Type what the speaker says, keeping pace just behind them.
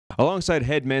Alongside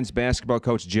head men's basketball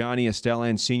coach Johnny Estelle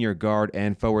and senior guard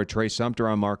and forward Trey Sumpter,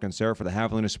 I'm Mark and Sarah for the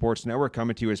Javelina Sports Network,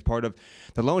 coming to you as part of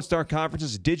the Lone Star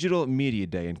Conference's Digital Media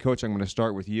Day. And, Coach, I'm going to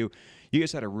start with you. You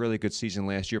guys had a really good season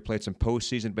last year, played some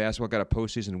postseason basketball, got a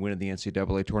postseason win in the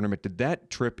NCAA tournament. Did that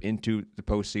trip into the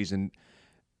postseason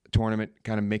tournament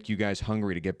kind of make you guys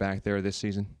hungry to get back there this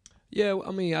season? Yeah,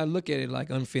 I mean, I look at it like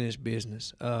unfinished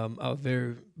business. I was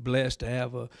very blessed to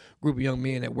have a group of young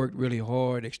men that worked really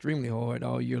hard, extremely hard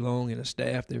all year long, and a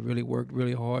staff that really worked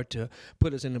really hard to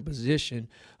put us in a position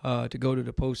to go to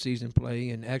the postseason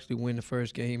play and actually win the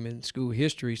first game in school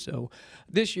history. So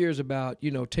this year is about,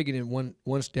 taking it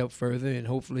one step further and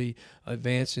hopefully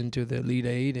advancing to the Elite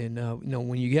Eight. And,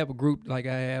 when you have a group like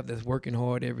I have that's working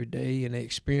hard every day and they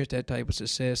experience that type of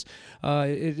success,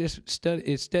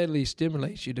 it steadily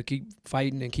stimulates you to keep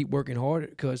fighting and keep working harder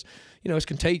because, it's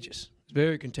contagious. It's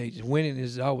very contagious. Winning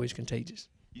is always contagious.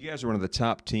 You guys are one of the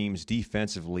top teams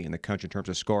defensively in the country in terms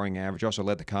of scoring average. You also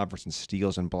led the conference in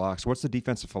steals and blocks. What's the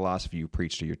defensive philosophy you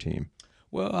preach to your team?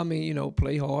 Well, I mean,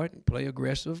 play hard, play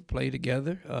aggressive, play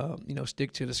together,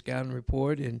 stick to the scouting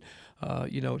report and,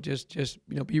 just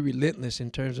be relentless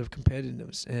in terms of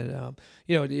competitiveness.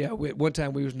 And, one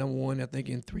time we was number one, I think,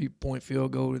 in three-point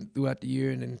field goal throughout the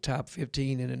year and in top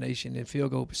 15 in the nation in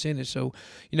field goal percentage. So,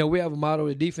 we have a motto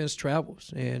that defense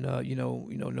travels. And,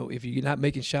 if you're not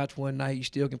making shots one night, you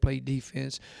still can play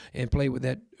defense and play with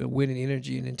that winning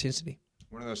energy and intensity.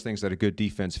 One of those things that a good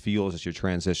defense feels is your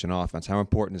transition offense. How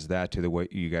important is that to the way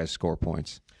you guys score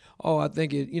points? Oh, I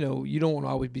think you don't want to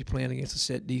always be playing against a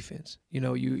set defense.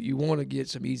 You want to get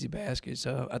some easy baskets.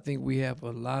 I think we have a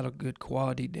lot of good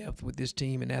quality depth with this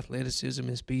team and athleticism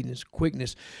and speed and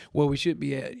quickness where we should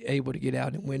be able to get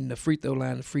out and win the free throw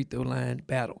line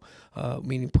battle,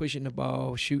 meaning pushing the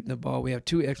ball, shooting the ball. We have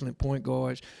two excellent point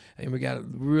guards, and we got a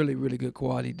really, really good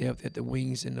quality depth at the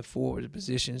wings and the forward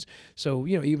positions. So,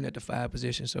 even at the five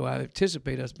position. So I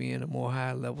anticipate us being a more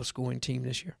high-level scoring team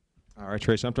this year. All right,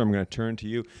 Trey Sumpter, I'm going to turn to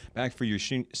you. Back for your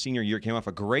senior year, came off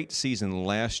a great season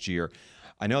last year.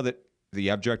 I know that the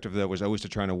objective, though, was always to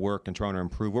try to work and trying to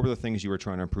improve. What were the things you were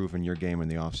trying to improve in your game in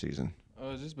the offseason?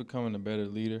 Just becoming a better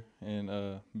leader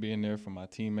and being there for my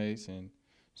teammates and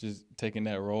just taking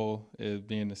that role as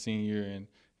being the senior and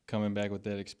coming back with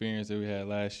that experience that we had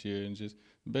last year and just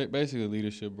basically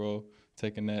leadership role,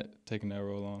 taking that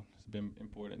role on. It's been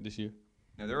important this year.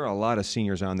 Now, there are a lot of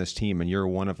seniors on this team, and you're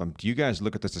one of them. Do you guys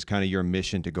look at this as kind of your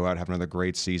mission to go out, have another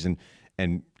great season,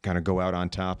 and kind of go out on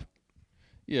top?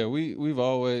 Yeah, we've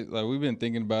always we've been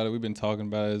thinking about it. We've been talking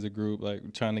about it as a group,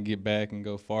 trying to get back and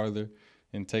go farther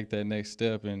and take that next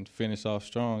step and finish off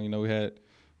strong. We had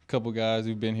a couple guys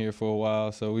who've been here for a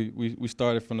while, so we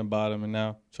started from the bottom and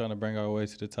now trying to bring our way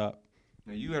to the top.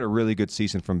 Now, you had a really good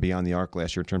season from beyond the arc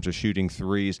last year in terms of shooting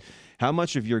threes. How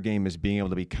much of your game is being able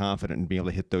to be confident and being able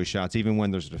to hit those shots even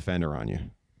when there's a defender on you?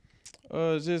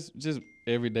 Just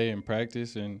every day in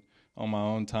practice and on my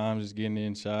own time, just getting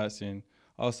in shots and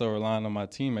also relying on my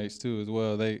teammates too as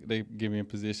well. They give me in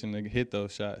position to hit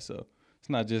those shots. So it's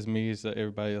not just me, it's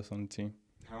everybody else on the team.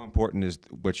 How important is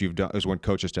what you've done, is what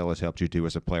Coach Estelle has helped you do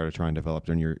as a player to try and develop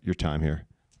during your time here?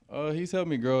 He's helped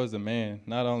me grow as a man,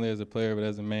 not only as a player but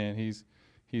as a man.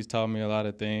 He's taught me a lot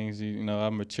of things.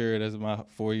 I've matured as my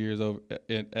 4 years over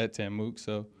at TAMUK.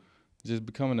 So just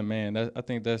becoming a man, I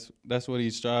think that's what he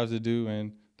strives to do,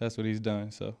 and that's what he's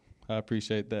done. So I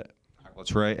appreciate that. All right, well,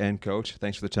 Trey and Coach,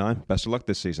 thanks for the time. Best of luck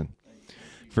this season.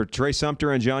 For Trey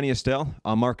Sumpter and Johnny Estelle,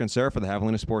 I'm Mark and Sarah for the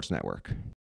Javelina Sports Network.